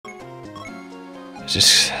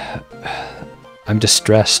Just, I'm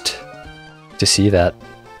distressed to see that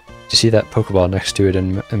Pokeball next to it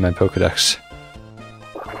in my Pokedex.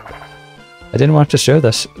 I didn't want to show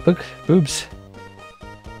this. Look, boobs.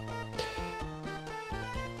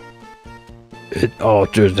 It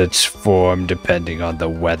alters its form depending on the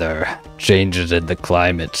weather. Changes in the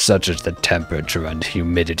climate, such as the temperature and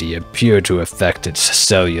humidity, appear to affect its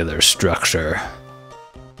cellular structure,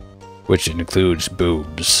 which includes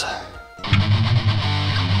boobs.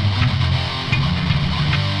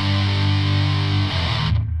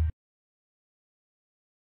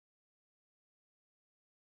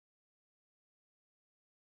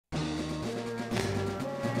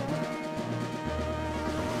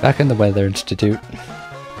 Back in the Weather Institute.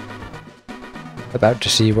 About to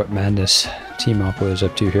see what madness Team Aqua is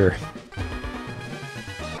up to here.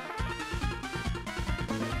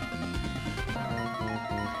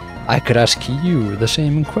 I could ask you the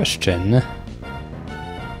same question.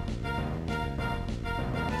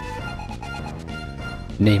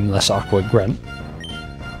 Nameless Aqua Grunt.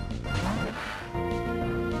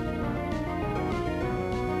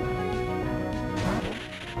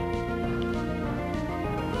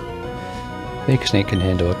 Fake Snake can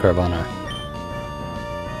handle a Carvana.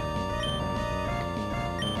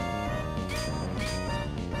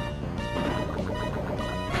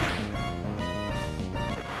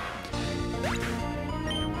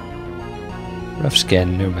 Rough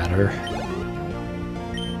skin, no matter.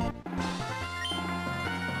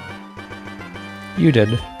 You did.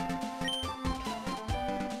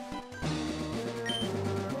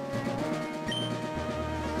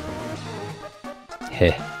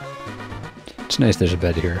 Heh. It's nice there's a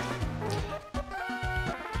bed here.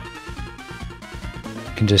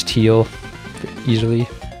 Can just heal easily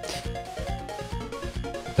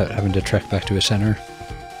without having to trek back to a center.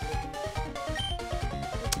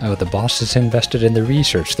 Oh, the boss is invested in the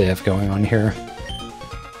research they have going on here.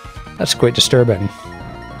 That's quite disturbing.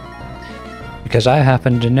 Because I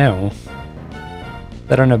happen to know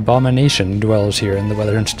that an abomination dwells here in the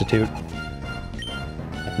Weather Institute.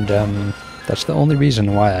 And, that's the only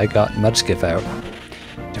reason why I got Mudskiff out.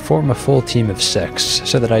 To form a full team of 6,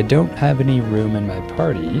 so that I don't have any room in my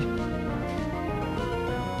party.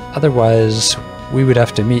 Otherwise, we would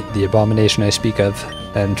have to meet the abomination I speak of,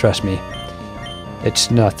 and trust me,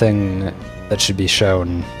 it's nothing that should be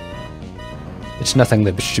shown. It's nothing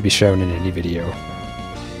that should be shown in any video.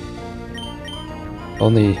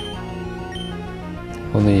 Only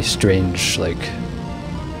strange, like,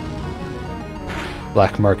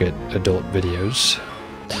 black market adult videos.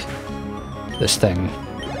 This thing.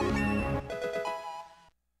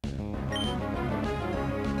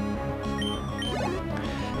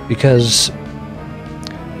 Because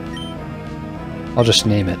I'll just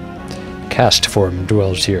name it. Castform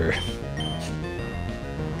dwells here.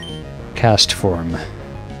 Castform.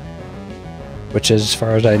 Which, as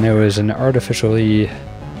far as I know, is an artificially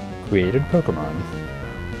created Pokemon.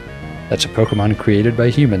 That's a Pokemon created by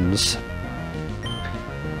humans.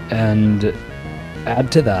 And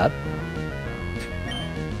add to that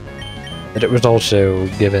that it was also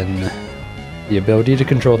given the ability to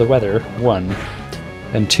control the weather, 1,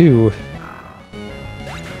 and 2,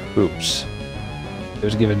 boobs. It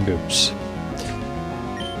was given boobs.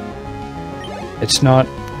 It's not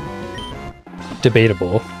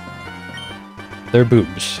debatable. They're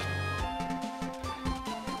boobs.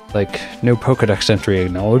 Like, no Pokedex entry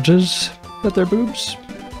acknowledges that they're boobs.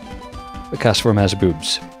 The Castform has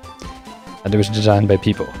boobs. And it was designed by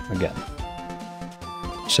people, again.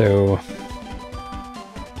 So,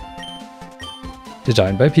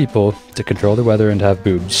 designed by people to control the weather and have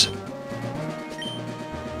boobs.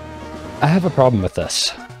 I have a problem with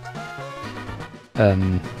this.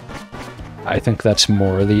 I think that's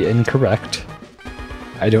morally incorrect.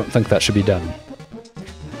 I don't think that should be done.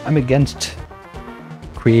 I'm against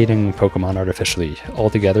creating Pokemon artificially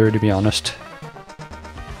altogether, to be honest.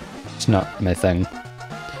 It's not my thing.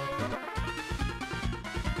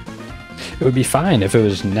 It would be fine if it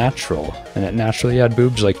was natural, and it naturally had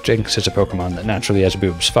boobs, like Jinx is a Pokemon that naturally has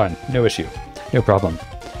boobs. Fine, no issue, no problem.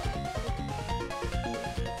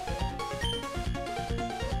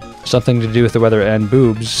 Something to do with the weather and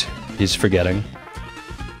boobs, he's forgetting.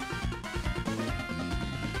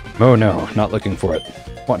 Oh no, not looking for it.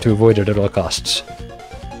 Want to avoid it at all costs.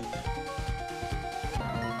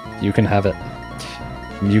 You can have it.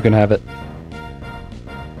 You can have it.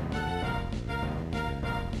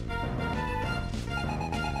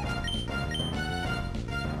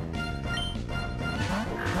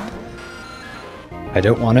 I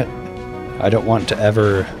don't want it. I don't want to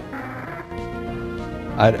ever...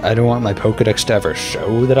 I don't want my Pokedex to ever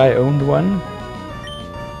show that I owned one.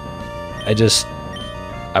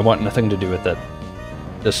 I want nothing to do with it.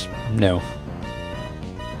 Just, no.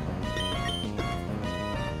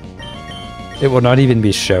 It will not even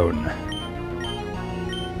be shown.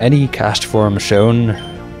 Any Castform shown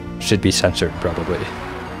should be censored, probably.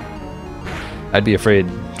 I'd be afraid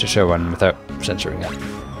to show one without censoring it.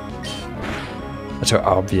 That's how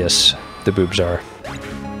obvious the boobs are.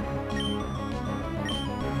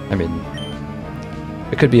 I mean,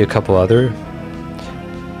 it could be a couple other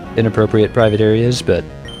inappropriate private areas, but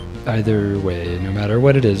either way, no matter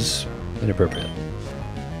what it is, inappropriate.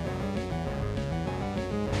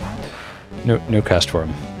 No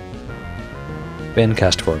Castform. Ban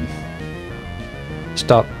Castform.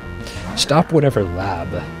 Stop whatever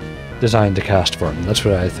lab designed to Castform. That's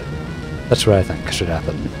what I think should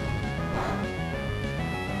happen.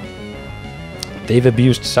 They've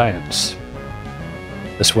abused science.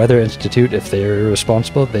 This Weather Institute, if they're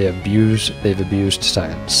responsible, they've abused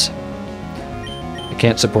science. I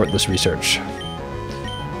can't support this research.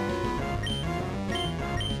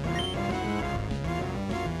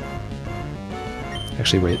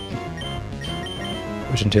 Actually, wait.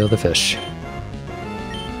 Push and tail the fish.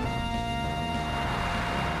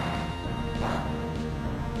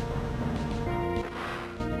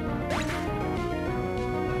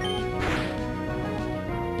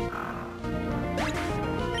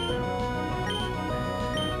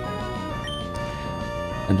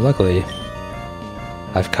 And luckily,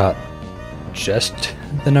 I've caught just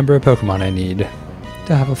the number of Pokemon I need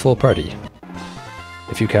to have a full party.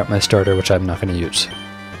 If you count my starter, which I'm not going to use.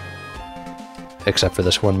 Except for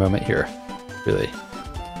this one moment here. Really.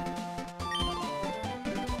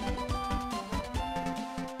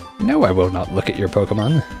 No, I will not look at your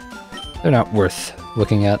Pokemon. They're not worth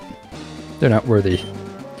looking at. They're not worthy.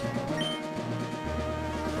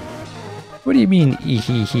 What do you mean,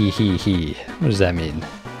 ee-hee-hee-hee-hee? What does that mean?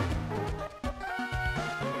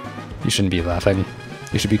 You shouldn't be laughing.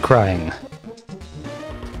 You should be crying.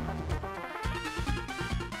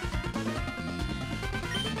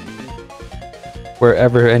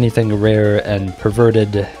 Wherever anything rare and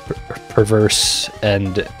perverted, perverse,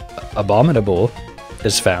 and abominable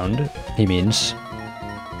is found, he means.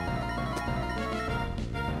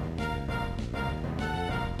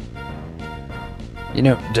 You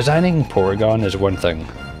know, designing Porygon is one thing.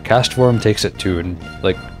 Castform takes it to, and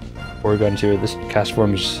like, Porygon's here, this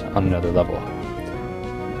Castform's on another level.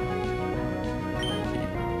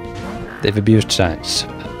 They've abused science.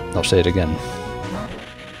 I'll say it again.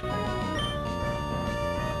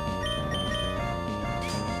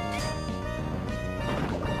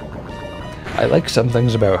 I like some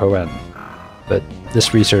things about Hoenn, but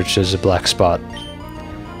this research is a black spot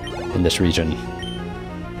in this region.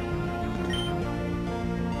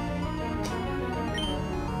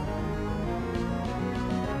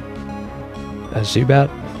 A Zubat?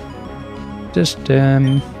 Just,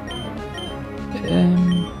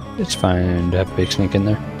 it's fine to have a big snake in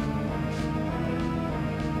there.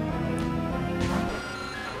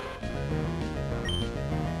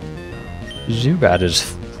 Zubat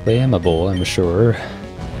is flammable, I'm sure.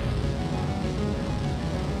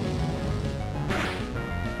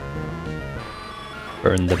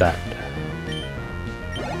 Burn the bat.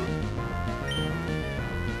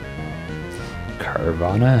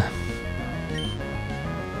 Carvana.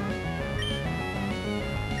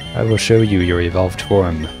 I will show you your evolved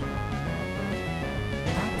form.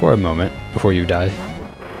 For a moment, before you die.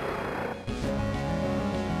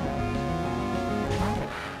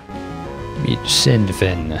 Meet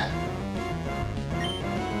Sindfin.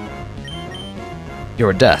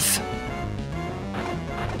 Your death.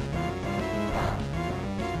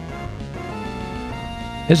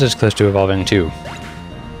 His is close to evolving too.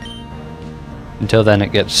 Until then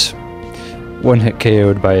it gets one hit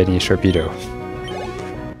KO'd by any Sharpedo.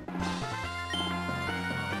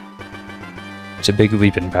 It's a big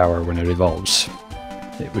leap in power when it evolves,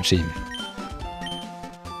 it would seem.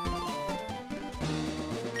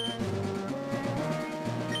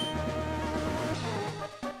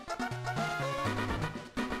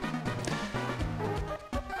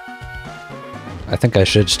 I think I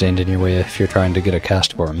should stand in your way if you're trying to get a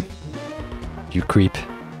Castform. You creep.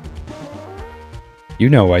 You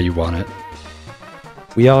know why you want it.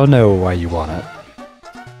 We all know why you want it.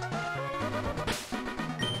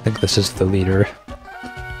 I think this is the leader.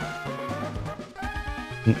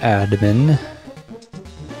 An admin.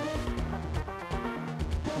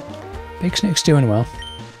 Big Snake's doing well.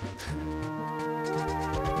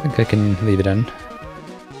 I think I can leave it in.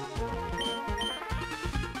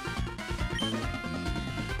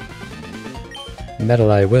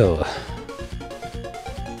 Metal I will.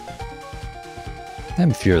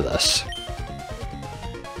 I'm fearless.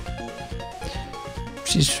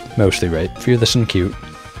 She's mostly right. Fearless and cute.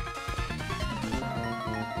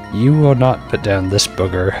 You will not put down this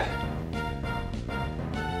booger.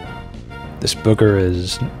 This booger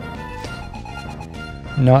is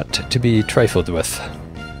not to be trifled with.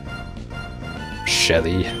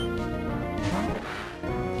 Shelly.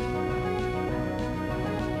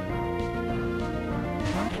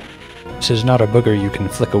 This is not a booger you can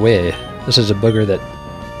flick away. This is a booger that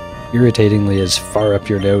irritatingly is far up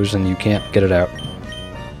your nose and you can't get it out.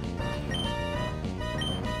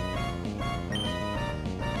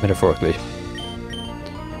 Metaphorically.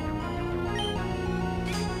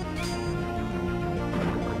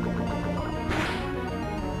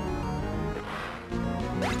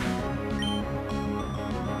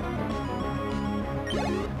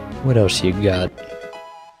 What else you got?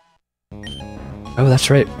 Oh, that's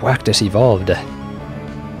right, Wactus evolved.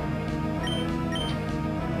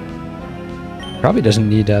 Probably doesn't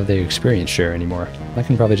need to have the experience share anymore. I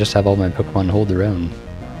can probably just have all my Pokemon hold their own.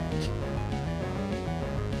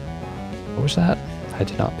 What was that? I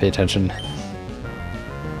did not pay attention.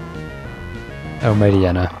 Oh,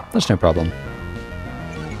 Mightyena. That's no problem.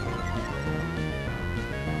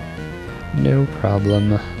 No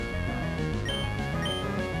problem.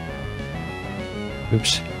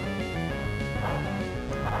 Oops.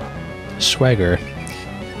 Swagger.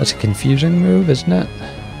 That's a confusing move, isn't it?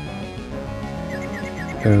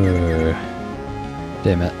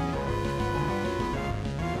 Damn it.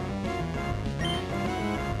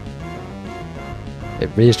 It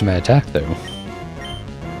raised my attack, though.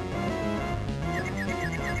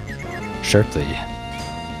 Sharply.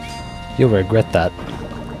 You'll regret that.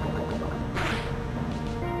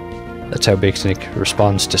 That's how Big Snake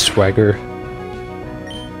responds to Swagger.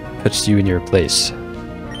 Puts you in your place.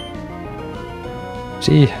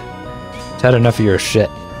 See? It's had enough of your shit.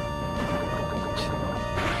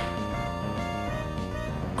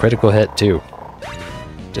 Critical hit, too.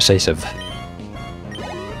 Decisive.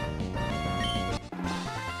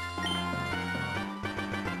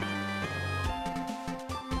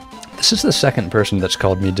 This is the second person that's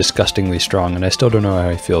called me disgustingly strong, and I still don't know how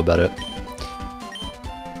I feel about it.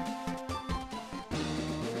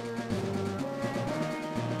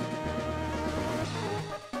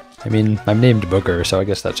 I mean, I'm named Booger, so I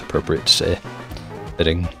guess that's appropriate to say.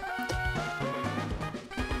 Fitting.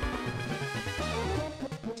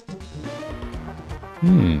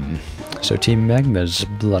 So Team Magma's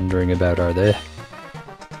blundering about, are they?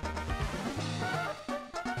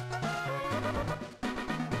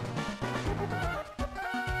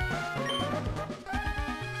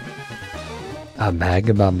 A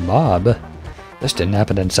magma mob? This didn't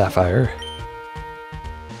happen in Sapphire.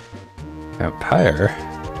 Vampire?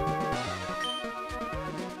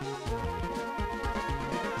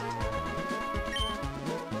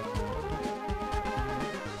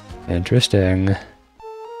 Interesting.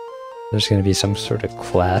 There's going to be some sort of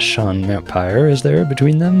clash on Mount Pyre, is there,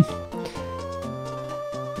 between them?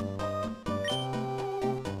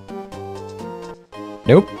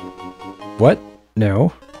 Nope. What?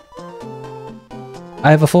 No.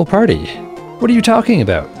 I have a full party. What are you talking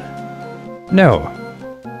about? No.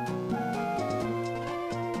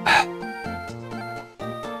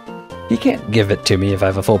 He can't give it to me if I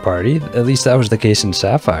have a full party. At least that was the case in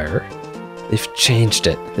Sapphire. They've changed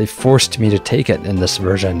it. They forced me to take it in this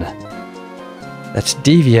version. That's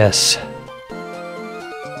devious.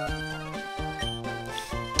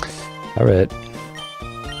 Alright.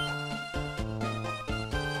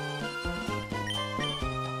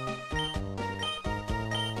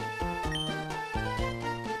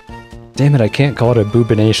 Damn it, I can't call it a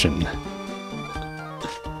aboobination.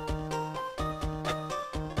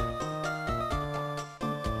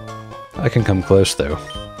 I can come close, though.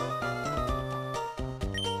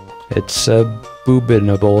 It's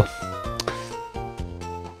boobinable.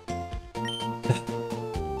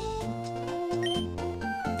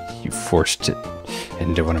 You forced it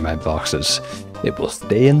into one of my boxes. It will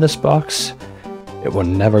stay in this box. It will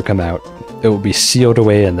never come out. It will be sealed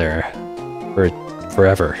away in there for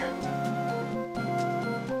forever.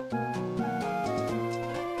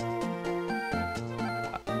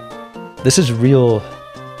 This is real.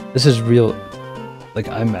 This is real. Like,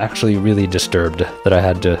 I'm actually really disturbed that I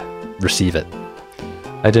had to receive it.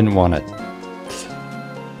 I didn't want it.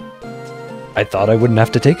 I thought I wouldn't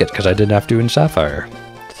have to take it because I didn't have to in Sapphire.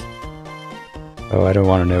 Oh, I don't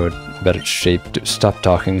want to know about its shape. Stop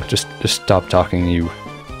talking. Just stop talking, you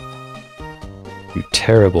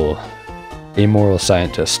terrible, amoral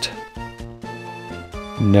scientist.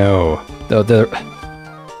 No. Oh,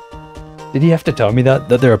 did he have to tell me that?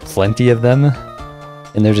 That there are plenty of them?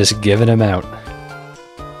 And they're just giving them out.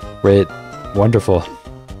 Great. Wonderful.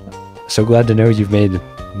 So glad to know you've made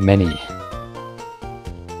many.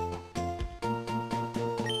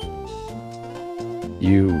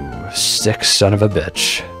 You sick son of a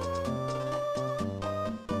bitch.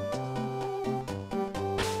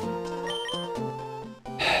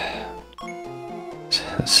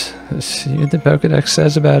 Let's see what the Pokédex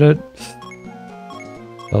says about it.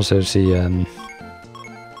 Also see,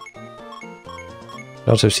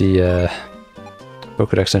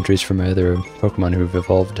 Pokédex entries from other Pokemon who've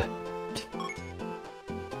evolved.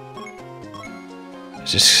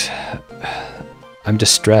 I'm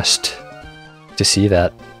distressed to see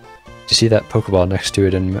that Pokeball next to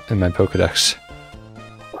it in my Pokédex.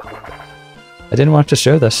 I didn't want to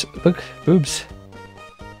show this. Look, boobs.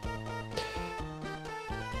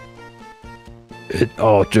 It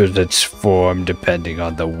alters its form depending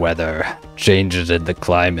on the weather. Changes in the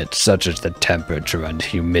climate, such as the temperature and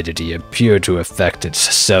humidity, appear to affect its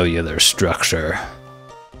cellular structure,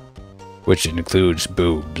 which includes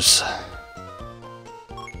boobs.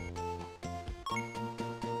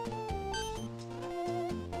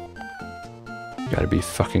 Gotta be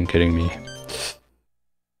fucking kidding me.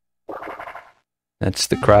 That's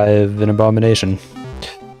the cry of an abomination.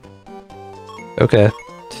 Okay.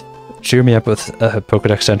 Cheer me up with a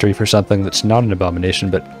Pokédex entry for something that's not an abomination,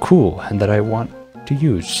 but cool, and that I want to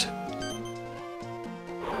use.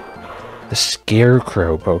 The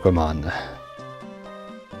Scarecrow Pokemon.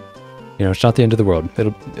 You know, it's not the end of the world.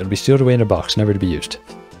 It'll be sealed away in a box, never to be used.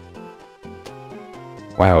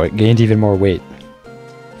 Wow, it gained even more weight.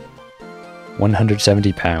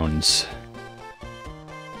 170 pounds.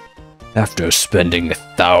 After spending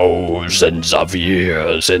thousands of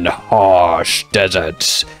years in harsh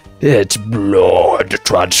deserts, its blood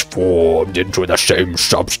transformed into the same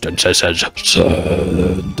substances as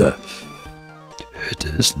sand. It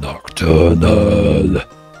is nocturnal,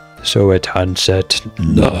 so it hunts at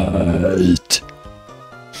night.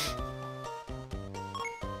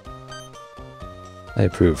 I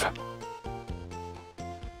approve.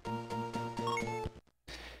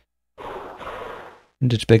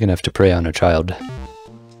 And it's big enough to prey on a child.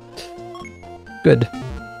 Good.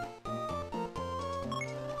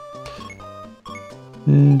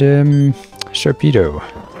 And, Sharpedo.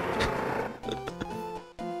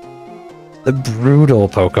 The brutal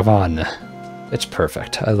Pokemon. It's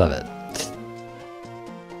perfect. I love it.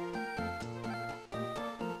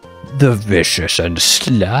 The vicious and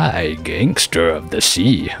sly gangster of the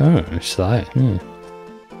sea. Oh, sly.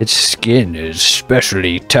 Its skin is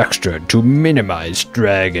specially textured to minimize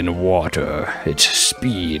drag in water. Its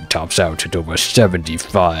speed tops out at over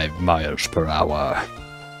 75 miles per hour.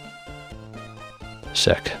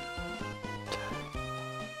 Sick.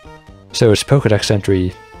 So its Pokédex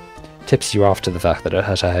entry tips you off to the fact that it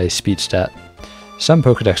has a high speed stat. Some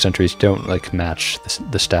Pokédex entries don't match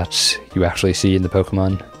the stats you actually see in the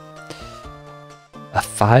Pokemon. A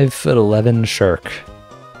 5'11" shark.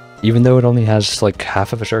 Even though it only has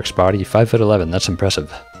half of a shark's body, 5'11", that's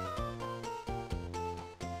impressive.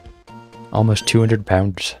 Almost 200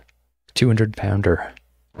 pounds. 200 pounder.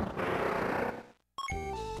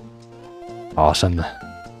 Awesome.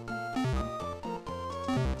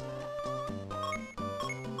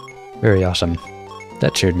 Very awesome.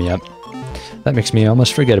 That cheered me up. That makes me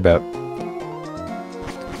almost forget about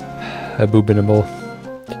Aboobinable.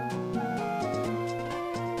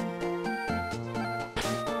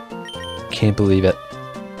 Can't believe it.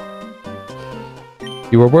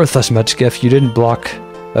 You were worthless, Mudskiff. You didn't block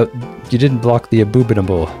the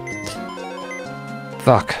Aboobinable.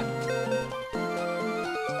 Fuck.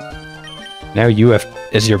 Now you have,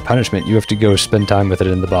 as your punishment, you have to go spend time with it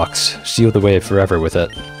in the box. Seal the way forever with it.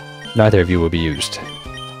 Neither of you will be used.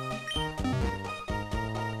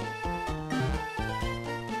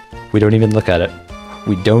 We don't even look at it.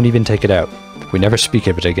 We don't even take it out. We never speak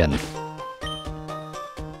of it again.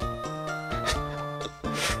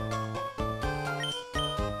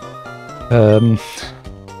 Let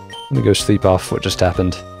me go sleep off what just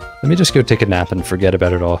happened. Let me just go take a nap and forget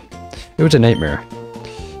about it all. It was a nightmare.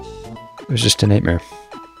 It was just a nightmare.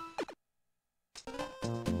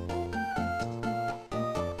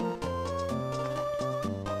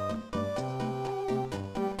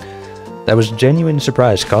 That was genuine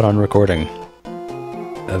surprise caught on recording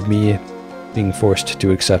of me being forced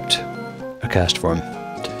to accept a Castform.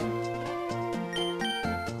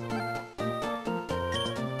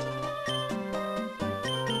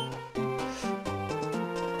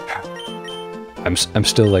 I'm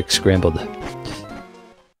still scrambled.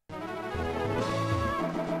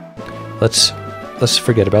 Let's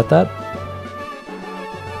forget about that.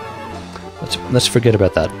 Let's forget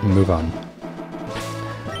about that and move on.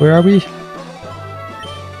 Where are we?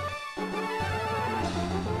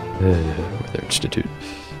 Weather Institute.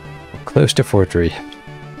 Close to Fortree.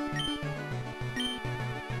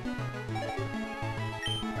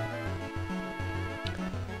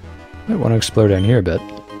 Might want to explore down here a bit.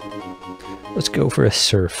 Let's go for a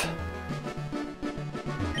surf.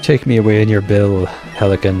 Take me away in your bill,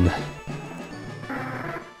 Helican.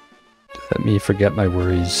 Let me forget my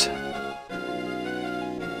worries.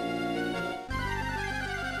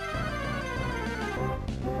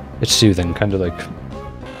 It's soothing, kind of like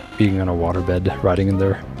being on a waterbed, riding in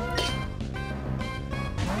there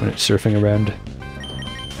when it's surfing around.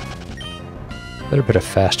 Better put a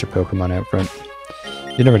faster Pokemon out front.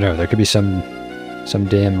 You never know, there could be some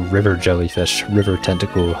damn river jellyfish, river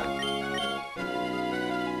tentacle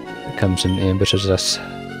that comes and ambushes us.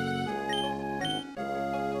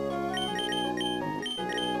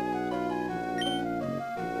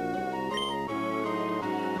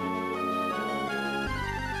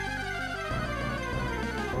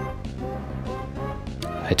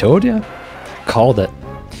 I told ya. Called it.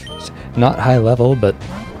 Not high level, but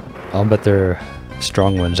I'll bet there are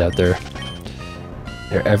strong ones out there.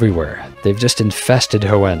 They're everywhere. They've just infested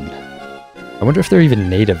Hoenn. I wonder if they're even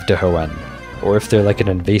native to Hoenn, or if they're like an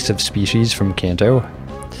invasive species from Kanto.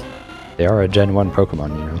 They are a Gen 1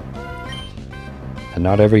 Pokemon, you know. And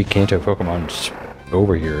not every Kanto Pokemon's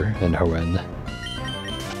over here in Hoenn.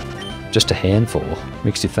 Just a handful.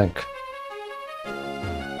 Makes you think.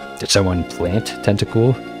 Did someone plant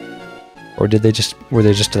Tentacool? Or were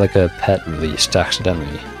they just like a pet released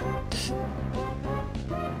accidentally?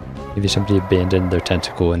 Maybe somebody abandoned their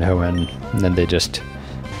Tentacool in Hoenn, and then they just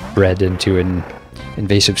bred into an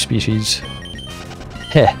invasive species.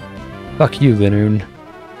 Heh! Fuck you, Linoon.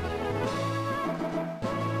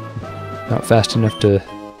 Not fast enough to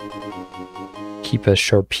keep a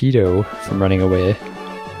Sharpedo from running away.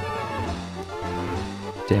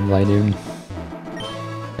 Damn Linoon.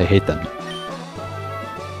 I hate them.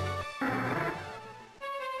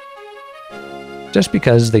 Just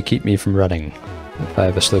because they keep me from running if I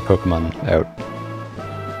have a slow Pokemon out.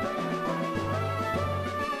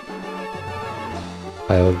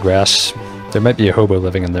 Pile of grass. There might be a hobo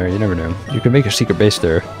living in there, you never know. You can make a secret base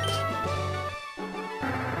there.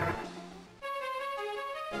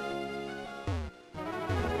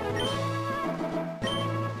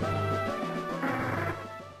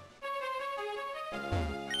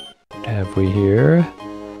 What have we here?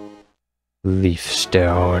 Leaf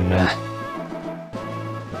stone.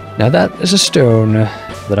 Now that is a stone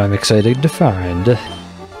that I'm excited to find.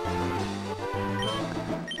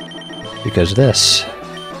 Because this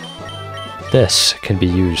can be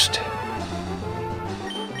used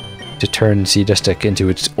to turn Seedustic into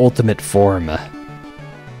its ultimate form.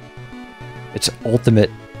 Its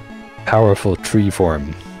ultimate powerful tree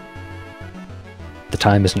form. The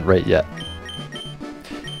time isn't right yet.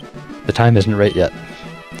 The time isn't right yet.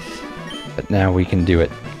 But now we can do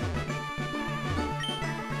it.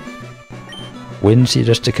 When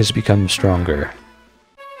Seedustic has become stronger,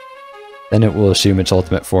 then it will assume its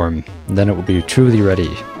ultimate form, and then it will be truly ready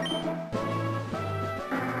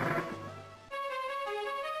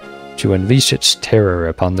to unleash its terror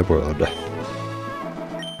upon the world.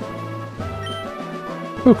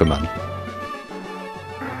 Pokemon.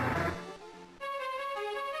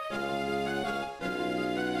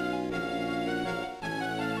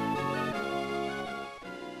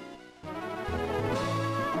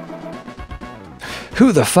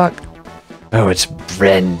 Who the fuck? Oh, it's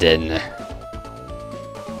Brendan.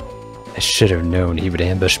 I should have known he would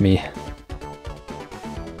ambush me.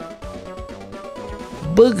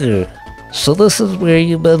 Booger, so this is where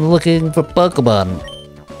you've been looking for Pokemon.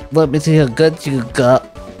 Let me see how good you got.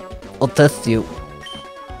 I'll test you.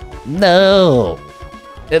 No!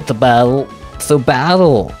 It's a battle. So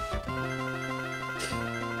battle!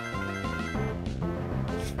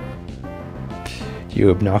 You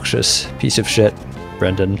obnoxious piece of shit,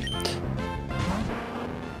 Brendan.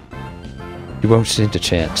 You won't stand a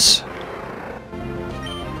chance.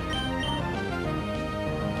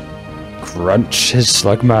 Crunch his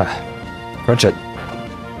Slugma. Crunch it.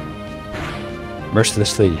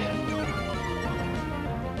 Mercilessly.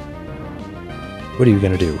 What are you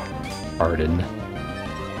gonna do, Arden?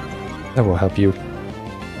 That will help you.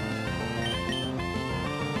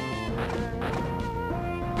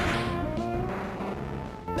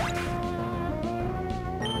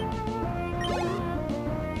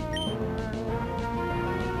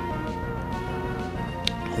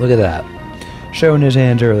 Look at that. Showing his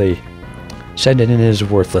hand early. Sending in his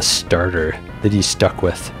worthless starter that he's stuck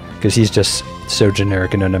with. Because he's just so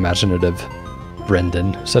generic and unimaginative.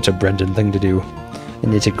 Brendan. Such a Brendan thing to do.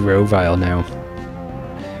 And it's a Grovyle now.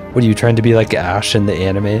 What are you trying to be like Ash in the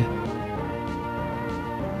anime?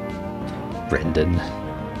 Brendan.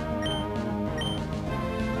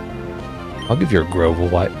 I'll give your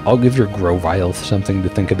Grovile something to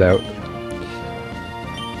think about.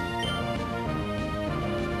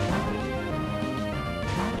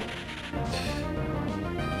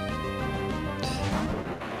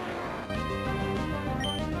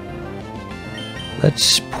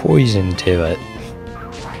 Let's poison tail it.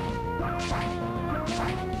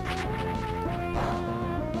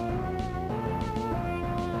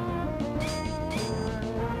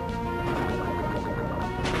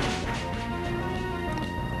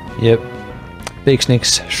 Yep. Fake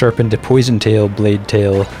Snake's sharpened poison tail, blade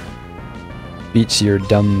tail. Beats your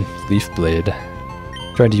dumb leaf blade.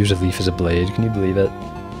 Trying to use a leaf as a blade, can you believe it?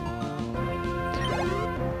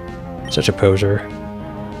 Such a poser.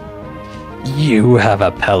 You have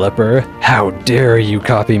a Pelipper? How dare you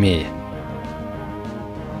copy me?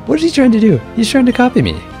 What is he trying to do? He's trying to copy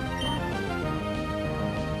me.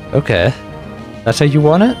 Okay. That's how you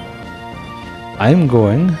want it? I'm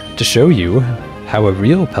going to show you how a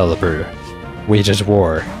real Pelipper wages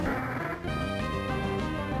war.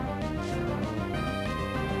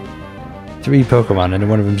 3 Pokemon and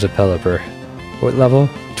one of them's a Pelipper. What level?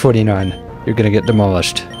 29. You're gonna get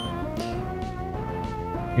demolished.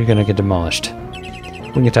 You're gonna get demolished.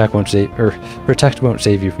 Wing attack won't save, or protect won't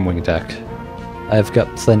save you from wing attack. I've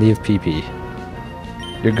got plenty of PP.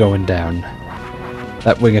 You're going down.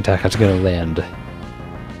 That wing attack is gonna land.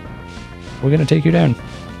 We're gonna take you down.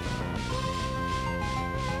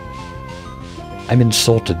 I'm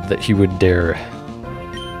insulted that he would dare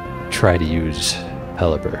try to use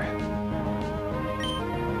Pelipper.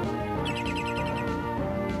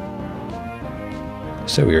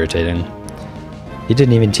 So irritating. He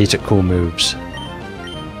didn't even teach it cool moves.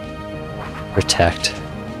 Protect.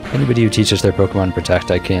 Anybody who teaches their Pokemon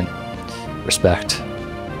Protect, I can't respect.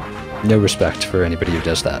 No respect for anybody who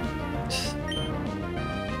does that.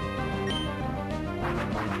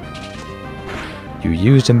 You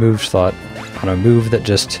used a move slot on a move that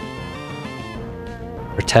just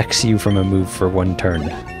protects you from a move for 1 turn.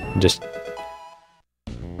 And just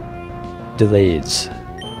delays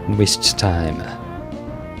and wastes time.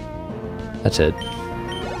 That's it.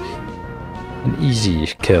 An easy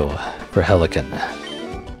kill for Helican.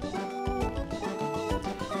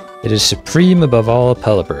 It is supreme above all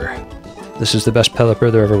Pelipper. This is the best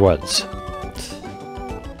Pelipper there ever was.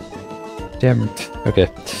 Damn.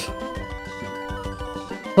 Okay.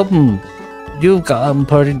 You've gotten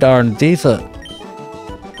pretty darn decent.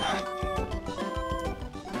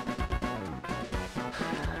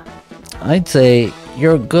 I'd say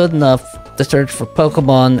you're good enough to search for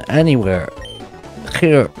Pokemon anywhere.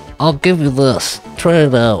 Here, I'll give you this. Try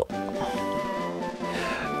it out.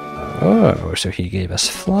 Oh, so he gave us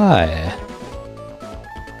Fly.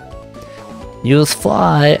 Use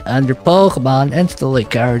Fly, and your Pokemon instantly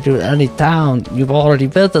carries you to any town you've already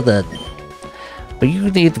visited. But you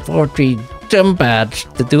need the 14 gym badge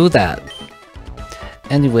to do that.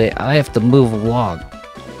 Anyway, I have to move along.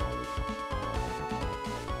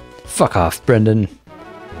 Fuck off, Brendan.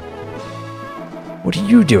 What are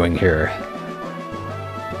you doing here?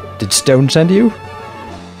 Did Stone send you?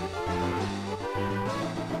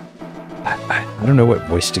 I don't know what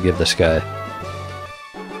voice to give this guy.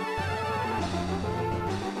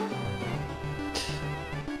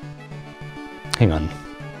 Hang on.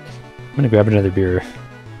 I'm gonna grab another beer.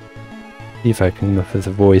 See if I can come up with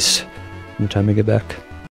a voice by the time I get back.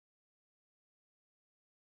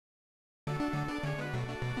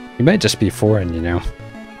 He might just be foreign, you know.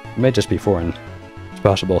 He might just be foreign. It's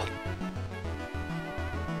possible.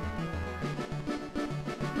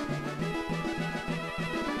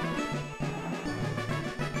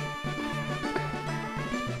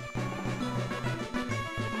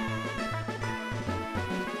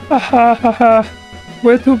 Ha ha ha ha.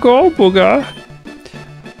 Where to go, Booger?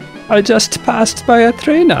 I just passed by a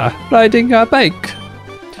trainer riding a bike.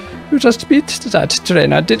 You just beat that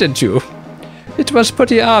trainer, didn't you? It was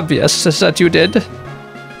pretty obvious that you did.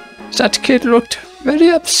 That kid looked very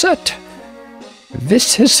upset.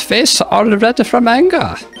 With his face all red from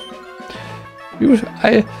anger.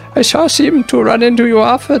 I shall seem to run into you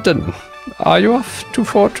often. Are you off to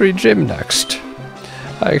Fortree Gym next?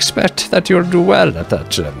 I expect that you'll do well at that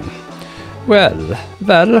gym. Well,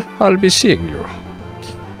 I'll be seeing you.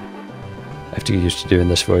 I have to get used to doing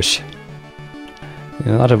this voice.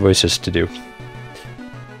 A lot of voices to do.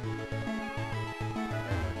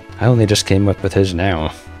 I only just came up with his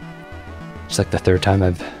now. It's like the 3rd time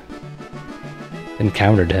I've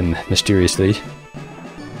encountered him mysteriously.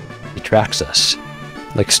 He tracks us,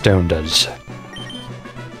 like Stone does.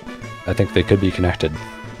 I think they could be connected.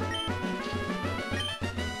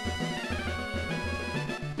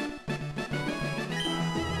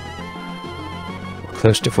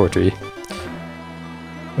 Close to Fortree.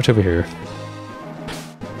 What's over here?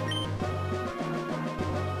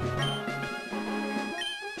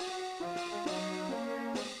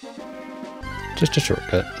 Just a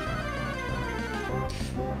shortcut.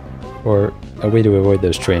 Or a way to avoid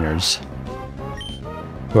those trainers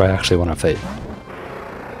who I actually want to fight.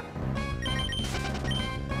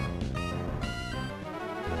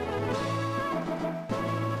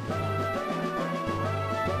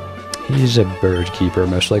 He's a bird keeper,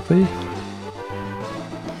 most likely.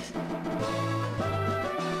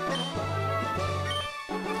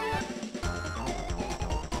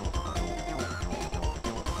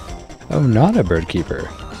 Oh, not a bird keeper.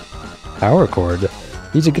 Power chord.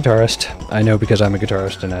 He's a guitarist. I know because I'm a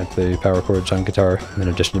guitarist and I play power chords on guitar, in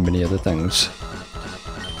addition to many other things.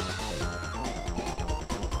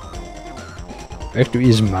 Victory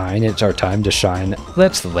is mine, it's our time to shine.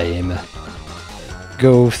 That's lame.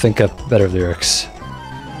 Go think up better lyrics.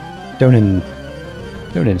 Don't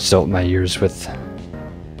insult my ears with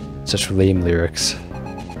such lame lyrics.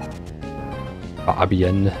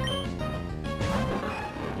 Fabian.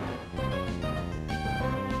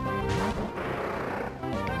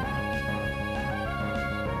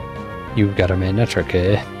 You've got a main network,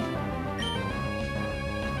 eh?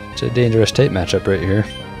 It's a dangerous tape matchup right here.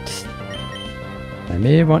 I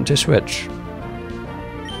may want to switch.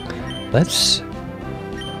 Let's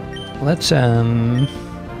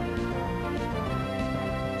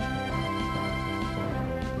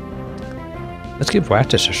give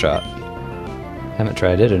Wactus a shot. Haven't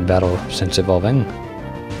tried it in battle since evolving.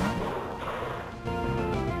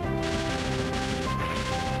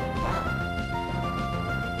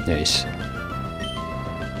 Nice.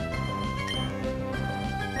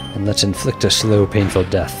 And let's inflict a slow, painful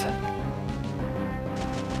death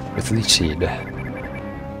with Leech Seed.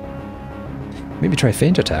 Maybe try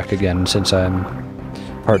Feint Attack again, since I'm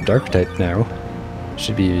part Dark type now.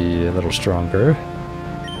 Should be a little stronger.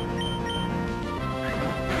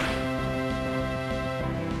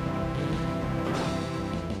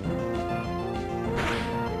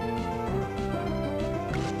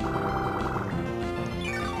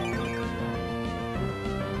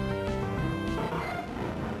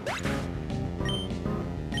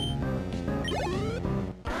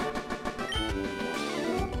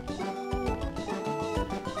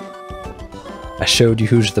 I showed you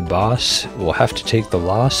who's the boss. We'll have to take the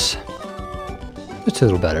loss. It's a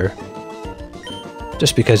little better.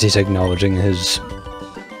 Just because he's acknowledging his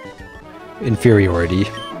inferiority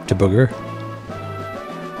to Booger.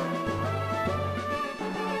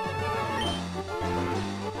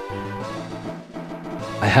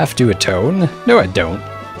 I have to atone? No, I don't.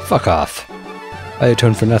 Fuck off. I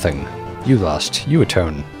atone for nothing. You lost. You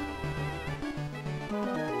atone.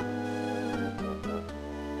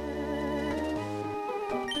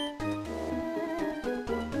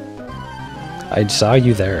 I saw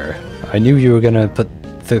you there. I knew you were gonna put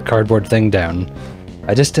the cardboard thing down.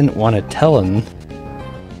 I just didn't want to tell him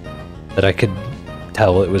that I could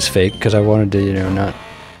tell it was fake, because I wanted to, you know, not...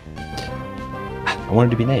 I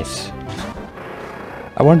wanted to be nice.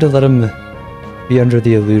 I wanted to let him be under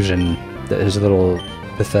the illusion that his little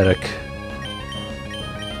pathetic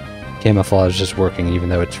camouflage is working, even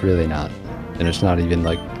though it's really not. And it's not even,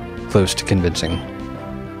 like, close to convincing.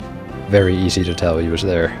 Very easy to tell he was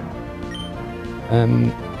there.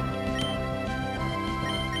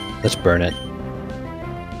 Let's burn it.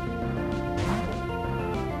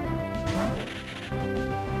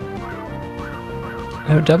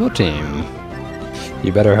 Oh, double team.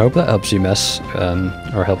 You better hope that helps you mess,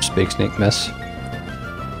 or helps Big Snake mess.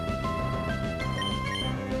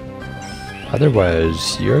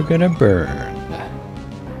 Otherwise, you're gonna burn.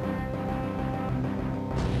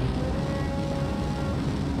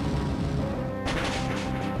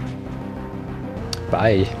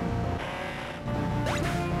 Bye.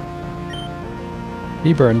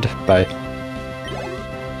 Be burned. Bye.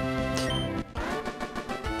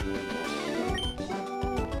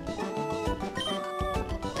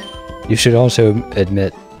 You should also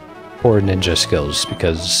admit poor ninja skills,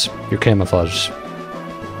 because your camouflage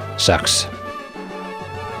sucks.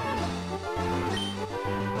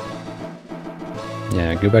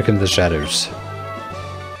 Yeah, go back into the shadows.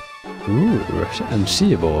 Ooh,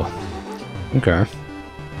 unseeable. Okay.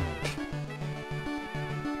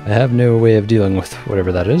 I have no way of dealing with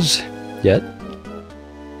whatever that is, yet.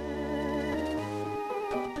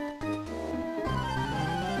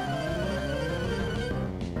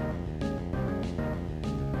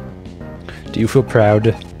 Do you feel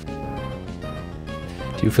proud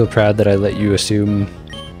Do you feel proud that I let you assume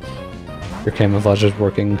your camouflage is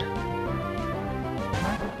working?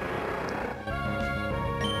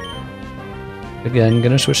 Again,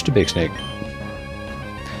 gonna switch to Big Snake.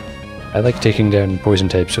 I like taking down poison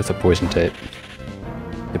types with a poison type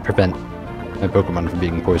to prevent my Pokemon from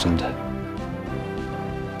being poisoned.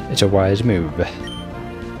 It's a wise move,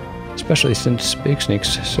 especially since Big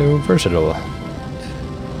Snake's so versatile.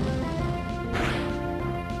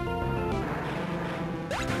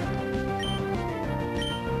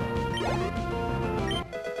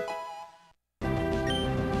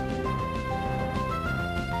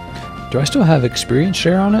 Do I still have experience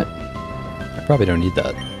share on it? I probably don't need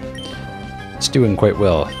that. It's doing quite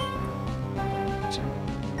well.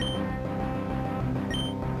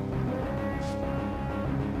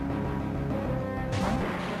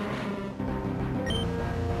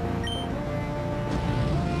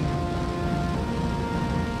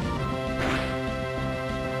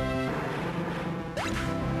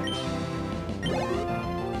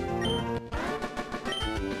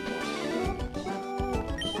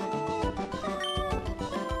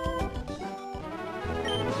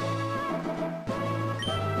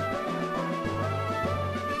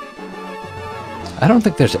 I don't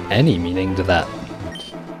think there's any meaning to that.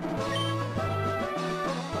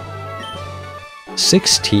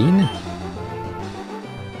 16?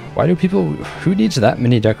 Why do people... Who needs that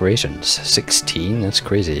many decorations? 16? That's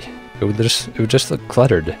crazy. It would just look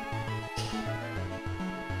cluttered.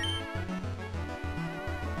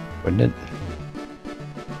 Wouldn't it?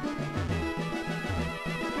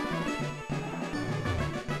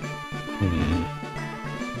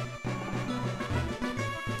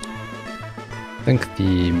 I think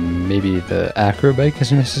maybe the acro bike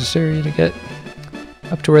is necessary to get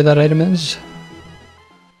up to where that item is.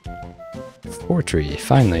 Fortree,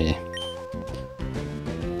 finally.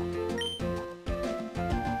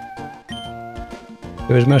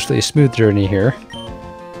 It was mostly a smooth journey here,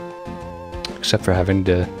 except for having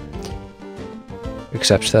to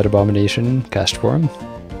accept that abomination Castform.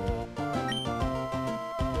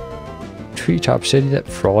 Treetop city that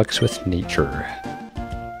frolics with nature.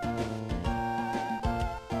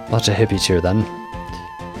 Lots of hippies here then.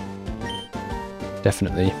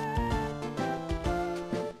 Definitely.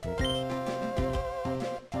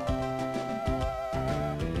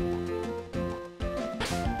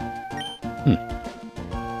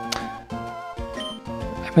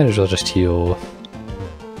 I might as well just heal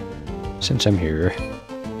since I'm here.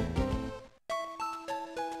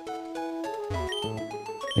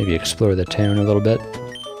 Maybe explore the town a little bit.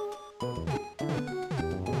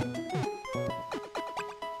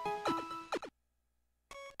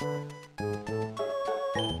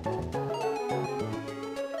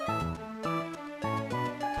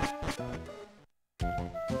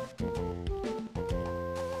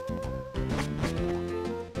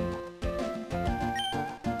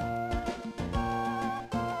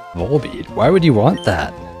 Volbeat? Why would you want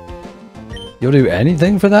that? You'll do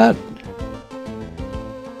anything for that?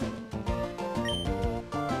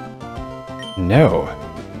 No.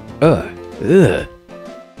 Ugh.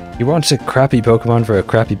 He wants a crappy Pokemon for a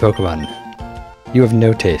crappy Pokemon. You have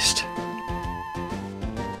no taste.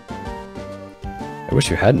 I wish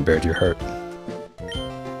you hadn't bared your heart.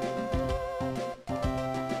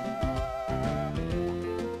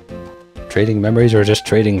 Trading memories or just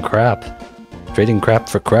trading crap? Trading crap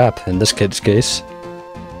for crap, in this kid's case.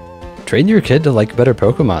 Train your kid to like better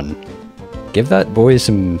Pokemon. Give that boy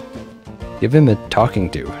some... Give him a talking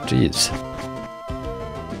to. Jeez.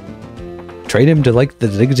 Train him to like the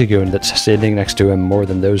Zigzagoon that's standing next to him more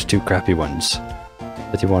than those two crappy ones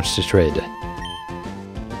that he wants to trade.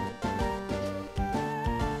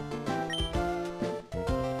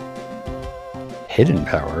 Hidden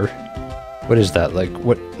power? What is that? Like,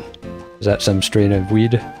 what... Is that some strain of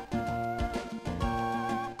weed?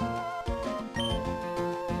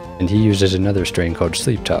 And he uses another strain called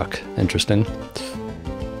Sleep Talk. Interesting.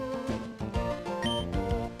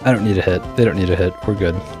 I don't need a hit. They don't need a hit. We're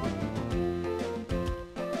good.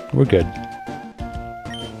 We're good.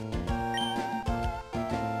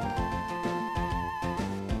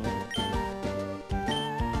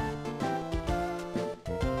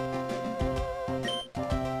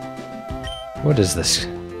 What is this?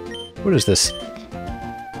 What is this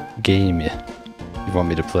game you want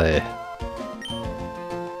me to play?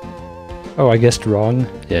 Oh, I guessed wrong?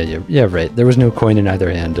 Yeah, right. There was no coin in either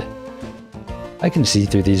hand. I can see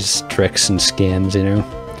through these tricks and scams, you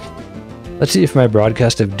know. Let's see if my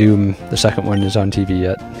broadcast of Doom, the second one, is on TV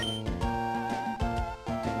yet.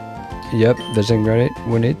 Yep, visiting Reddit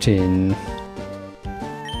 118.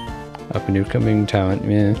 Up and new coming talent,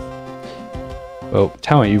 yeah. Well,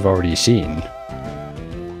 talent you've already seen.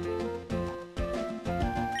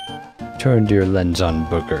 Turned your lens on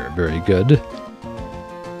Booger. Very good.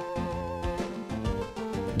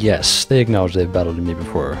 Yes, they acknowledge they've battled me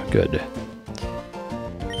before. Good.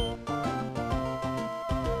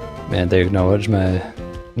 And they acknowledge my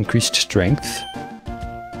increased strength.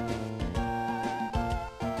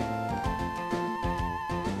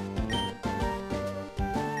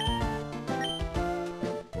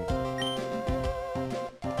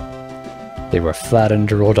 They were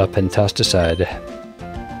flattened, rolled up, and tossed aside.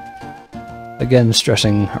 Again,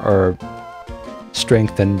 stressing our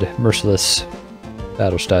strength and merciless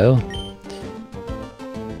battle style.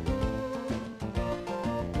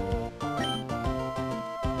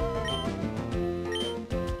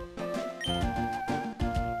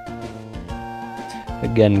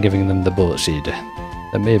 Again, giving them the bullet seed.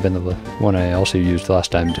 That may have been the one I also used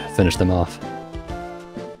last time to finish them off.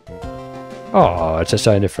 Oh, it's a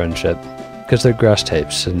sign of friendship. Because they're grass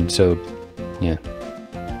types, and so, yeah,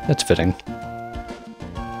 that's fitting.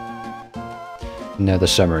 Now the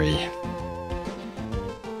summary.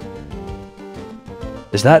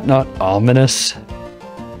 Is that not ominous?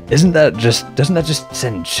 Doesn't that just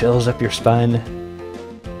send chills up your spine?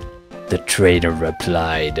 The trader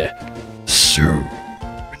replied, "Soon."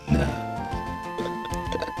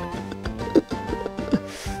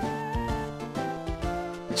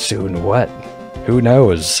 Soon what? Who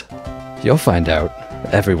knows? You'll find out.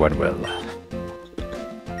 Everyone will.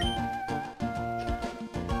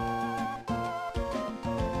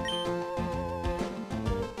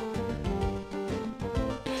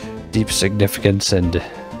 Deep significance and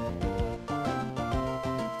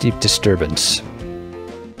deep disturbance.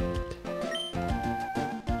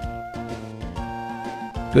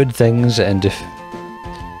 Good things and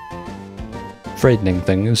frightening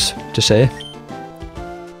things to say.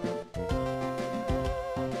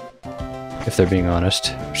 If they're being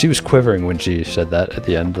honest. She was quivering when she said that at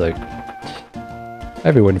the end, like,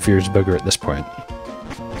 everyone fears Booger at this point.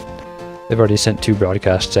 They've already sent 2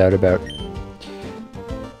 broadcasts out about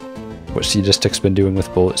what Sadistic's been doing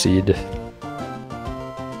with Bullet Seed.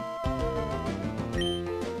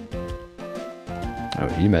 Oh,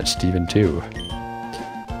 you met Steven too.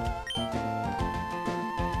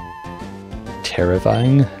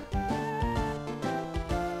 Terrifying?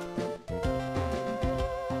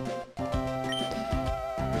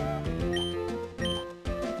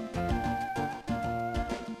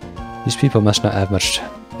 These people must not have much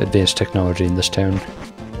advanced technology in this town.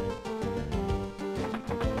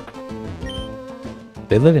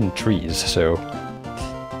 They live in trees, so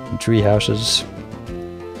in tree houses,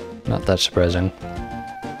 not that surprising.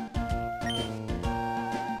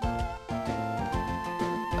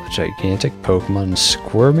 A gigantic Pokemon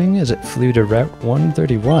squirming as it flew to Route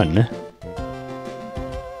 131.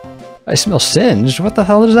 I smell singed? What the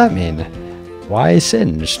hell does that mean? Why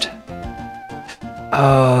singed?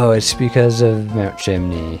 Oh, it's because of Mount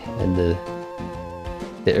Chimney and the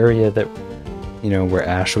area that, you know, where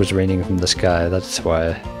ash was raining from the sky. That's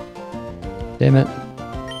why. Damn it.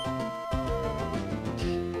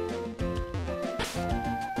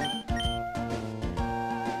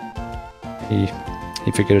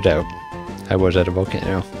 He figured it out. I was at a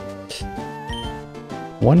volcano.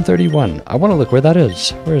 131. I want to look where that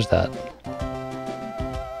is. Where is that?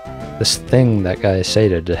 This thing that guy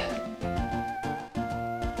cited.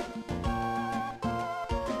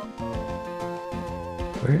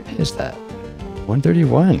 Where is that?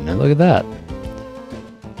 131. And look at that.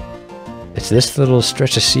 It's this little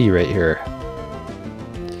stretch of sea right here.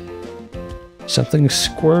 Something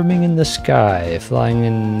squirming in the sky, flying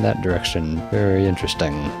in that direction. Very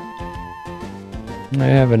interesting. I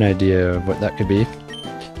have an idea of what that could be.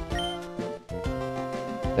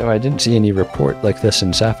 Though I didn't see any report like this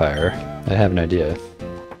in Sapphire, I have an idea.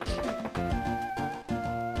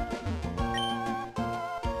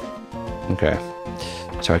 Okay.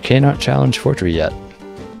 So I cannot challenge Fortree yet.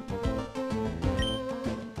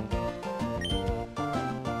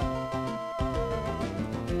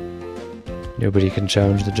 Nobody can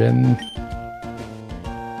challenge the gym.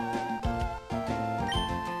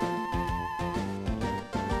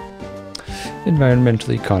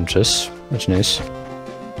 Environmentally conscious. That's nice.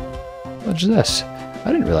 What's this?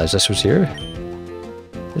 I didn't realize this was here.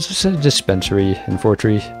 Is this a dispensary in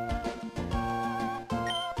Fortree?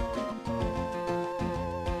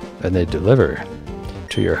 And they deliver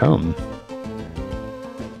to your home.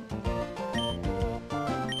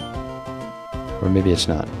 Or maybe it's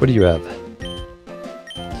not. What do you have?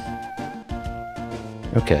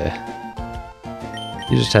 Okay.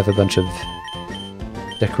 You just have a bunch of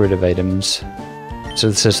decorative items. So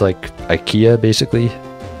this is like IKEA, basically?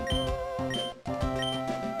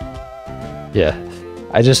 Yeah.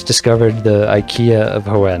 I just discovered the IKEA of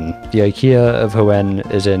Hoenn. The IKEA of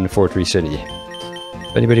Hoenn is in Fortree City.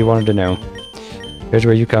 If anybody wanted to know, here's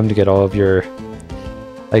where you come to get all of your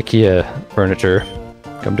IKEA furniture.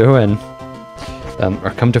 Come to Hoenn. Or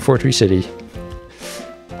come to Fortree City.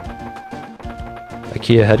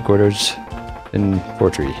 IKEA headquarters in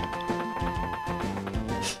Fortree.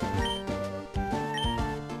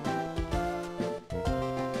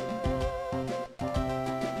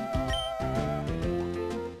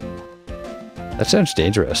 That sounds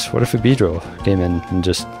dangerous. What if a beedrill came in and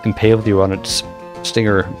just impaled you on its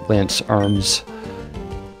stinger lance arms?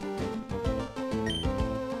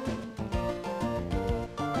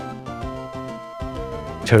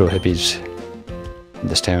 Total hippies in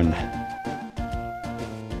this town.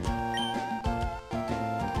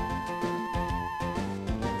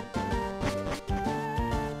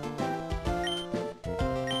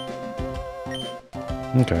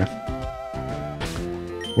 Okay.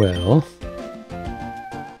 Well,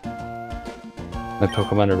 my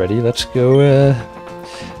Pokemon are ready. Let's go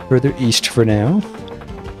further east for now.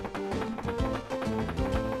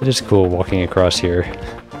 It is cool walking across here.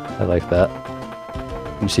 I like that.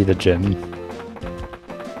 You can see the gym.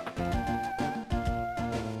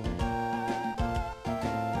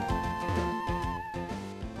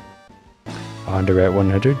 On to Route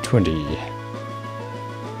 120.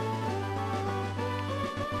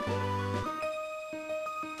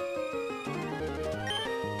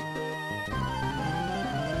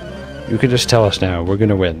 You can just tell us now, we're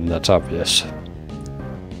gonna win, that's obvious.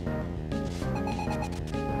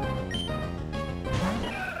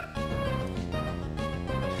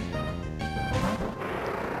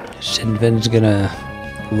 Sinvin's gonna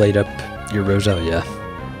light up your Roselia.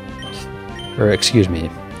 Or excuse me,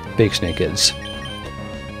 Big Snake is.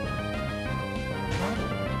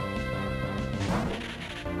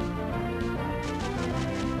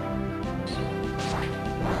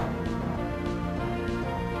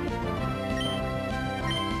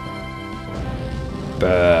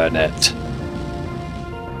 Burn it.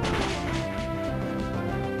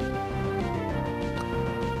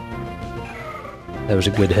 That was a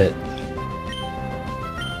good hit.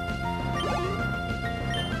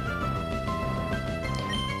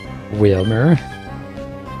 Whalmer.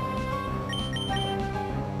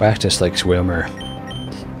 Rakdos likes Whalmer.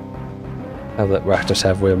 I'll let Rakdos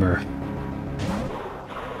have Whalmer.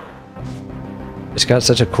 It's got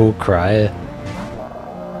such a cool cry.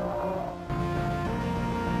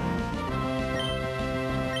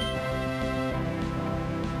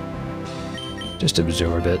 Just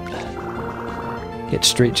absorb it. Get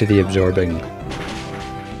straight to the absorbing.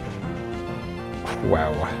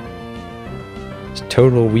 Wow. It's a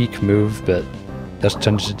total weak move, but does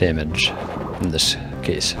tons of damage in this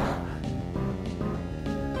case.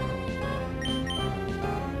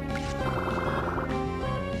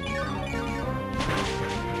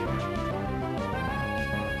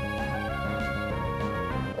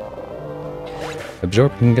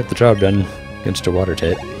 Absorb can get the job done against a water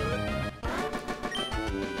type.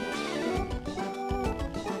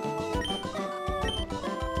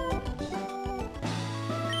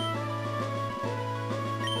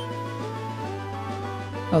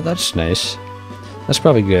 Oh, that's nice. That's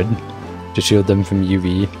probably good to shield them from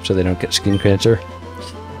UV so they don't get skin cancer.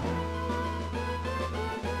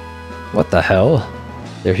 What the hell?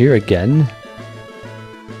 They're here again?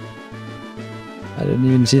 I didn't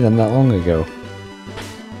even see them that long ago.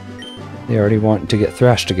 They already want to get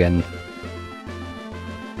thrashed again.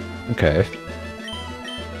 Okay.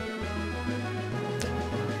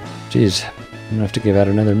 Jeez, I'm gonna have to give out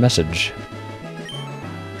another message.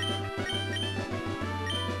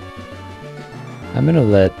 I'm gonna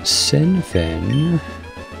let Sinfin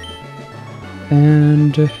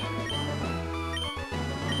and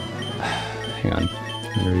hang on,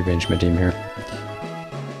 I'm gonna rearrange my team here.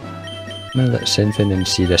 I'm gonna let Sinfin and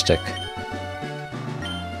Seedastic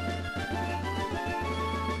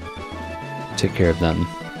take care of them,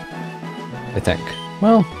 I think.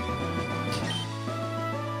 Well,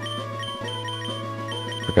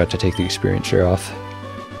 forgot to take the experience share off.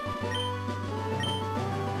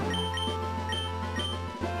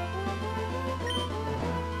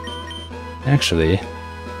 Actually,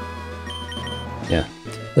 yeah,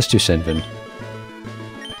 let's do Sinvin.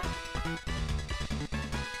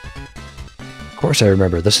 Of course I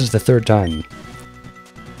remember, this is the third time.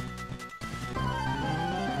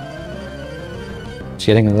 It's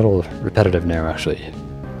getting a little repetitive now, actually.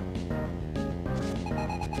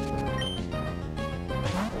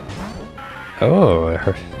 Oh,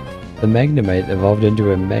 The Magnemite evolved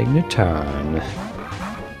into a Magneton.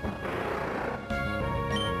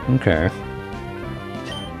 Okay.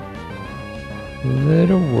 A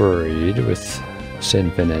little worried with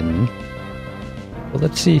Sinfinin. Well,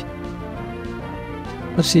 let's see.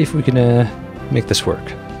 Let's see if we can make this work.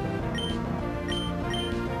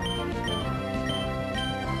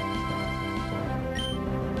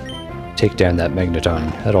 Take down that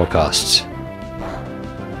Magneton at all costs.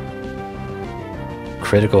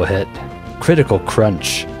 Critical hit. Critical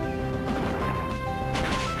crunch.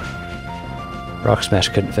 Rock Smash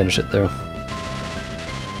couldn't finish it though.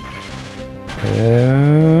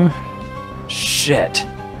 Shit.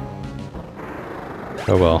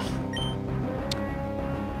 Oh well.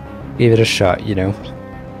 Gave it a shot, you know.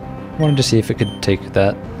 Wanted to see if it could take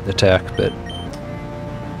that attack, but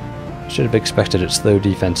should have expected its low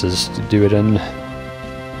defenses to do it in.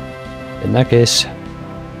 In that case,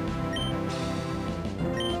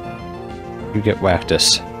 you get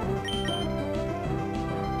Wactus.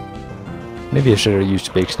 Maybe I should have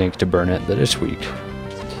used Bake Snake to burn it, but it's weak.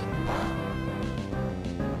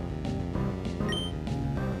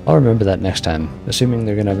 I'll remember that next time. Assuming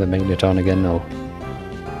they're gonna have a Magneton again, I'll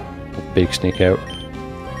Bake Snake out.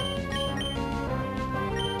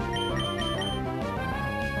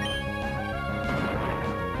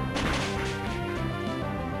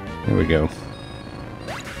 There we go.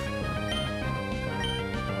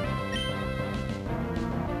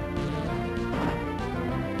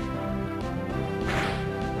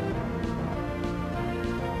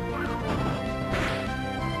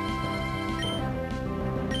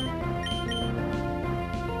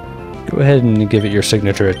 Go ahead and give it your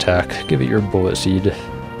signature attack. Give it your bullet seed.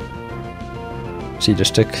 Seed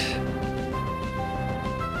stick.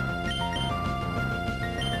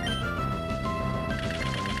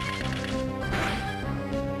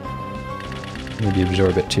 Maybe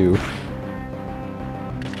absorb it too.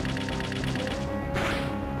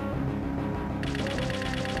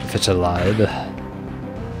 If it's alive.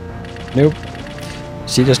 Nope.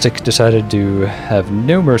 Seed stick decided to have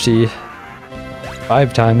no mercy.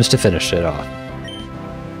 5 times to finish it off.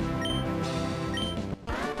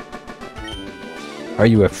 Are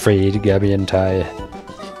you afraid, Gabiantai?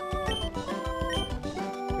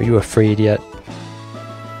 Are you afraid yet?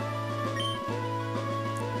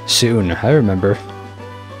 Soon, I remember.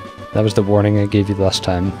 That was the warning I gave you last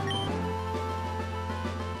time.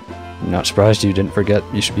 I'm not surprised you didn't forget.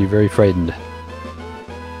 You should be very frightened.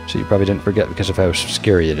 So you probably didn't forget because of how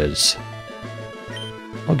scary it is.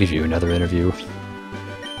 I'll give you another interview.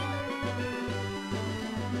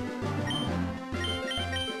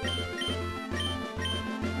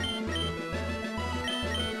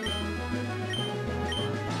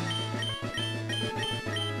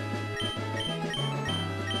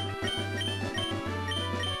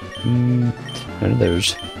 None of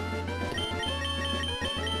those.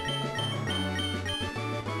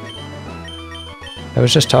 I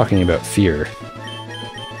was just talking about fear.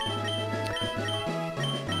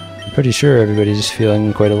 I'm pretty sure everybody's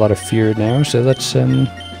feeling quite a lot of fear now, so let's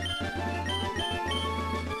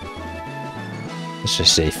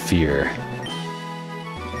just say fear.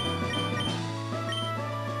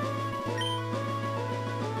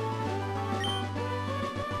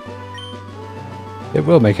 It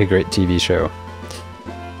will make a great TV show.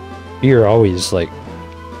 Fear always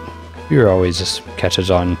just catches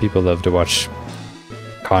on. People love to watch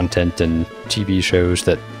content and TV shows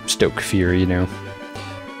that stoke fear, you know.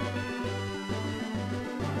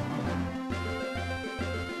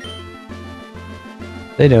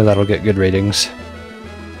 They know that'll get good ratings.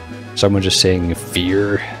 Someone just saying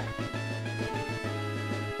fear,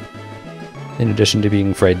 in addition to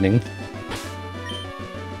being frightening.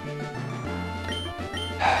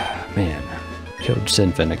 Man, killed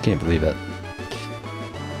Sinfin, I can't believe it.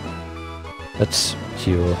 Let's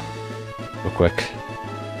heal real quick.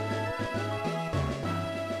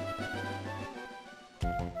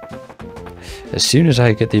 As soon as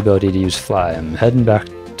I get the ability to use Fly, I'm heading back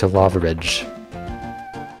to Lava Ridge.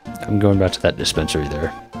 I'm going back to that dispensary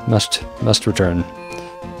there. Must return.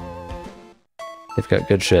 They've got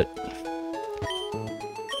good shit.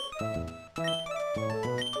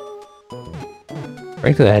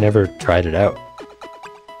 Frankly, I never tried it out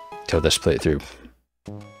till this playthrough.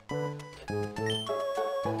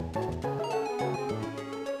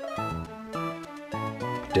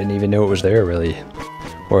 Didn't even know it was there, really.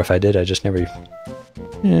 Or if I did, I just never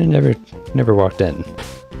walked in.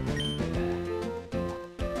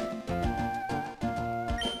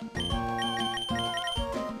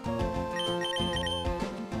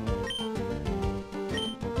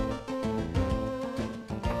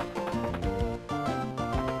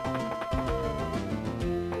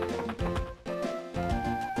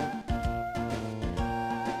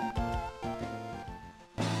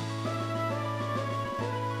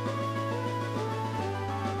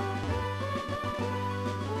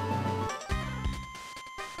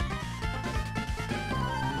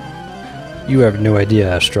 You have no idea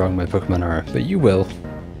how strong my Pokemon are, but you will.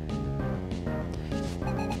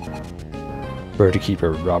 Bird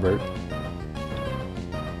keeper, Robert.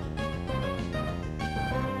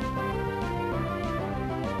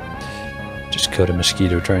 Just killed a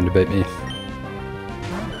mosquito trying to bite me.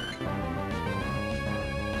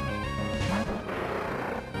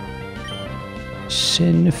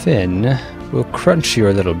 Fin will crunch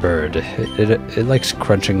your little bird. It likes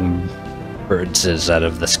crunching birds out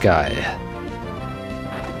of the sky.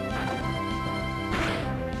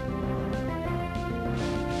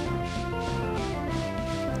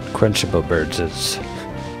 Crunchable birds is.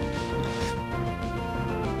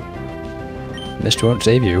 Mist won't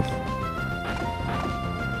save you.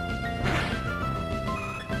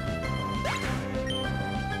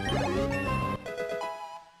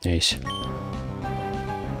 Nice.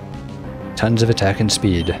 Tons of attack and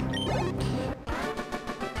speed.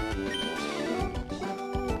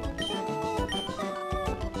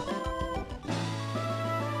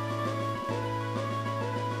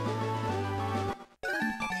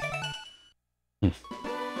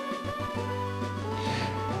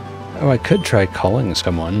 Oh, I could try calling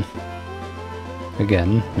someone.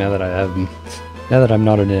 Again, now that I'm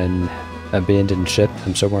not in an abandoned ship,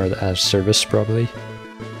 I'm somewhere that has service, probably.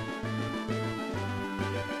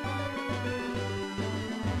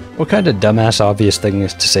 What kind of dumbass obvious thing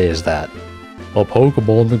is to say is that? A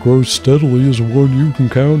Pokemon that grows steadily is one you can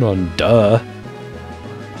count on, duh.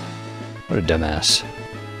 What a dumbass.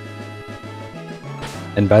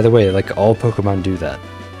 And by the way, like, all Pokemon do that.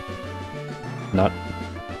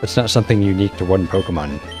 That's not something unique to one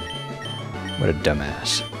Pokemon. What a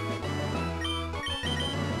dumbass.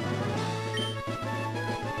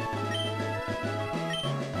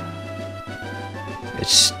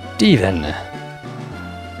 It's Steven.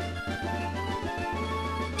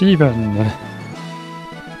 Steven.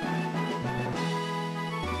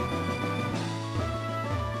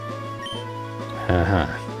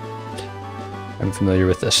 I'm familiar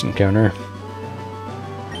with this encounter.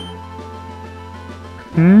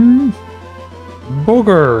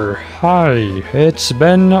 Booger! Hi, it's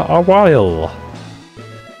been a while.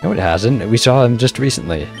 No, it hasn't. We saw him just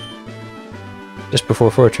recently. Just before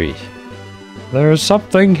Fortree. There's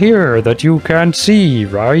something here that you can't see,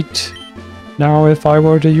 right? Now, if I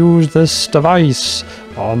were to use this device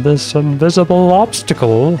on this invisible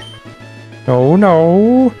obstacle... Oh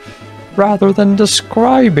no! Rather than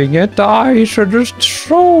describing it, I should just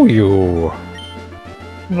show you.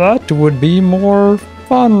 That would be more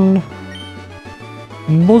fun.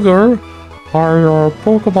 Booger, are your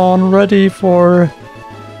Pokemon ready for...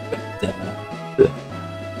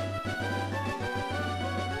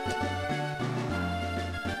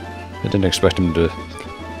 I didn't expect him to...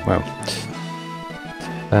 Wow.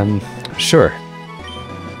 Sure.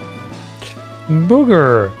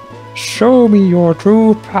 Booger, show me your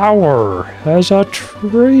true power as a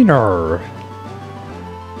trainer.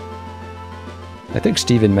 I think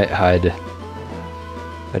Steven might hide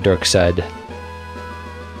a dark side.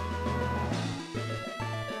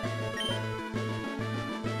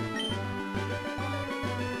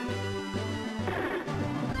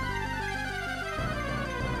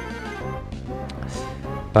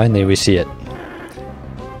 Finally, we see it.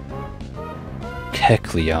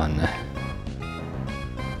 Kecleon.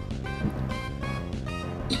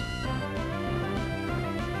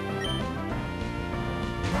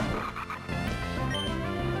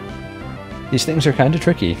 These things are kind of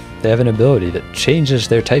tricky. They have an ability that changes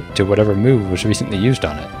their type to whatever move was recently used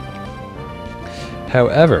on it.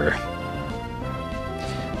 However,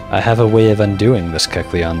 I have a way of undoing this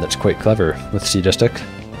Kecleon that's quite clever with Seedistic.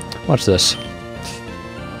 Watch this.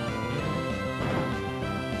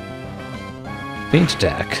 Faint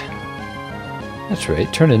attack. That's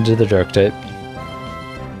right, turn into the dark type.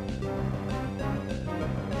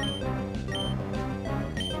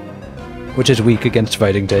 Which is weak against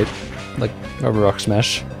fighting type, like a rock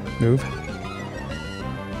smash move.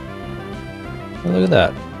 Oh, look at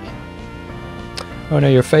that. Oh, now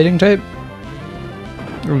you're fighting type?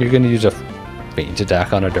 Or you're gonna use a faint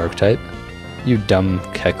attack on a dark type? You dumb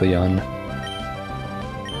Kecleon.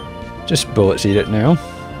 Just bullet seed it now.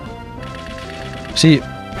 See,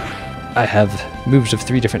 I have moves of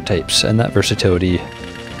 3 different types, and that versatility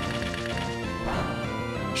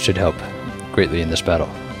should help greatly in this battle.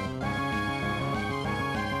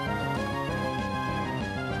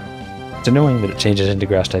 It's annoying that it changes into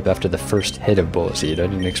grass type after the first hit of Bullet Seed. I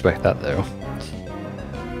didn't expect that though.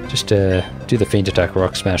 Just do the Faint Attack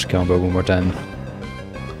Rock Smash combo one more time.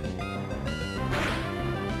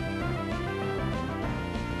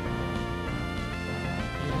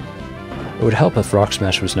 It would help if Rock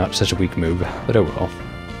Smash was not such a weak move, but oh well.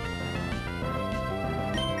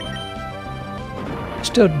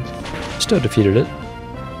 Still defeated it.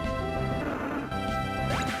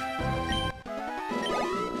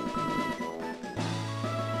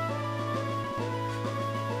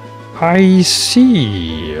 I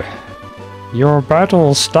see. Your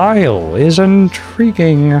battle style is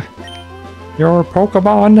intriguing. Your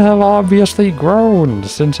Pokemon have obviously grown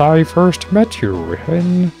since I first met you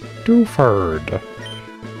in Dewford.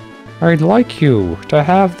 I'd like you to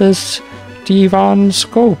have this Devon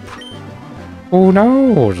scope. Who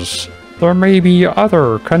knows? There may be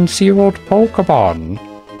other concealed Pokemon.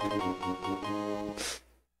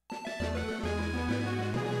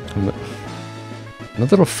 I'm a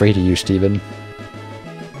little afraid of you, Steven.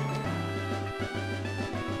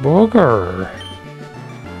 Booger.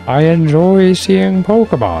 I enjoy seeing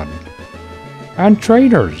Pokemon and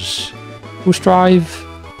trainers who strive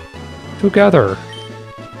together.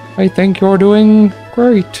 I think you're doing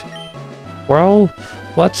great. Well,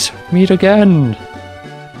 let's meet again.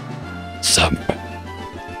 Some.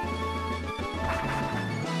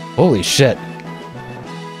 Holy shit.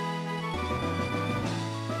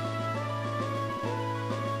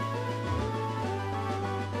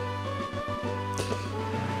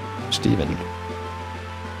 Steven.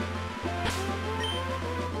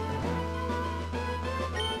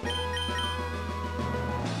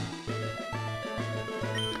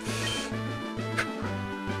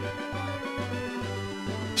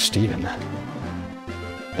 Steven.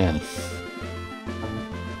 Man.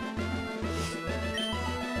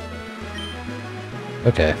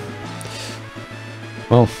 Okay.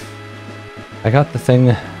 Well, I got the thing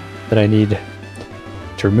that I need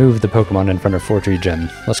to remove the Pokemon in front of Fortree Gym.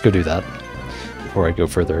 Let's go do that before I go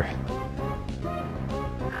further.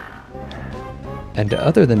 And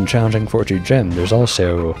other than challenging Fortree Gym, there's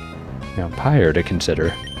also, you know, Pyre to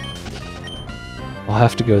consider. I'll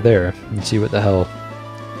have to go there and see what the hell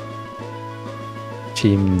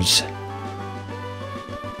teams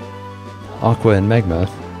Aqua and Magma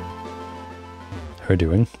are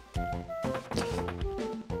doing.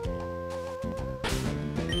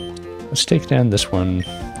 Let's take down this one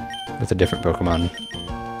with a different Pokemon.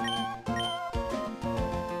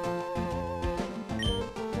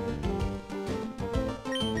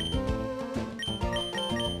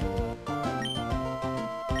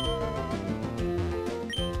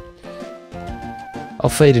 I'll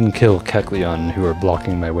fight and kill Kecleon, who are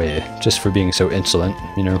blocking my way, just for being so insolent,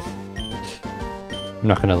 you know? I'm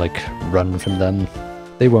not gonna, like, run from them.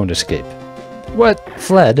 They won't escape. What?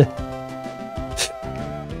 Fled?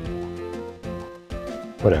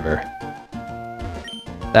 Whatever.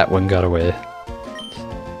 That one got away.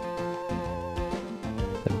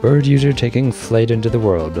 The bird user taking flight into the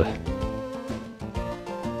world.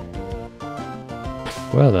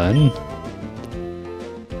 Well then,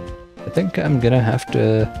 I think I'm gonna have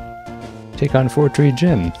to take on Fortree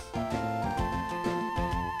Gym.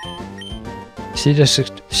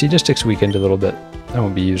 Cedistic's weakened a little bit. I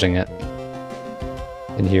won't be using it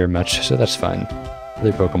in here much, so that's fine.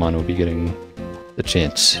 Other Pokemon will be getting the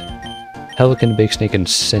chance. Pelican, Bakesnake, and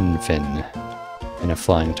Sinfin in a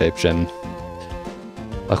flying type gym.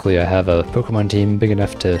 Luckily I have a Pokemon team big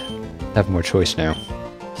enough to have more choice now.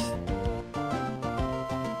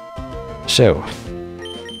 So,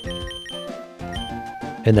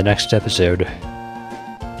 in the next episode,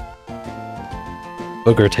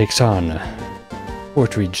 Booger takes on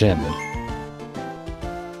Fortree Gym.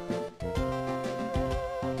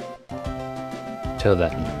 Till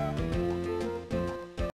then.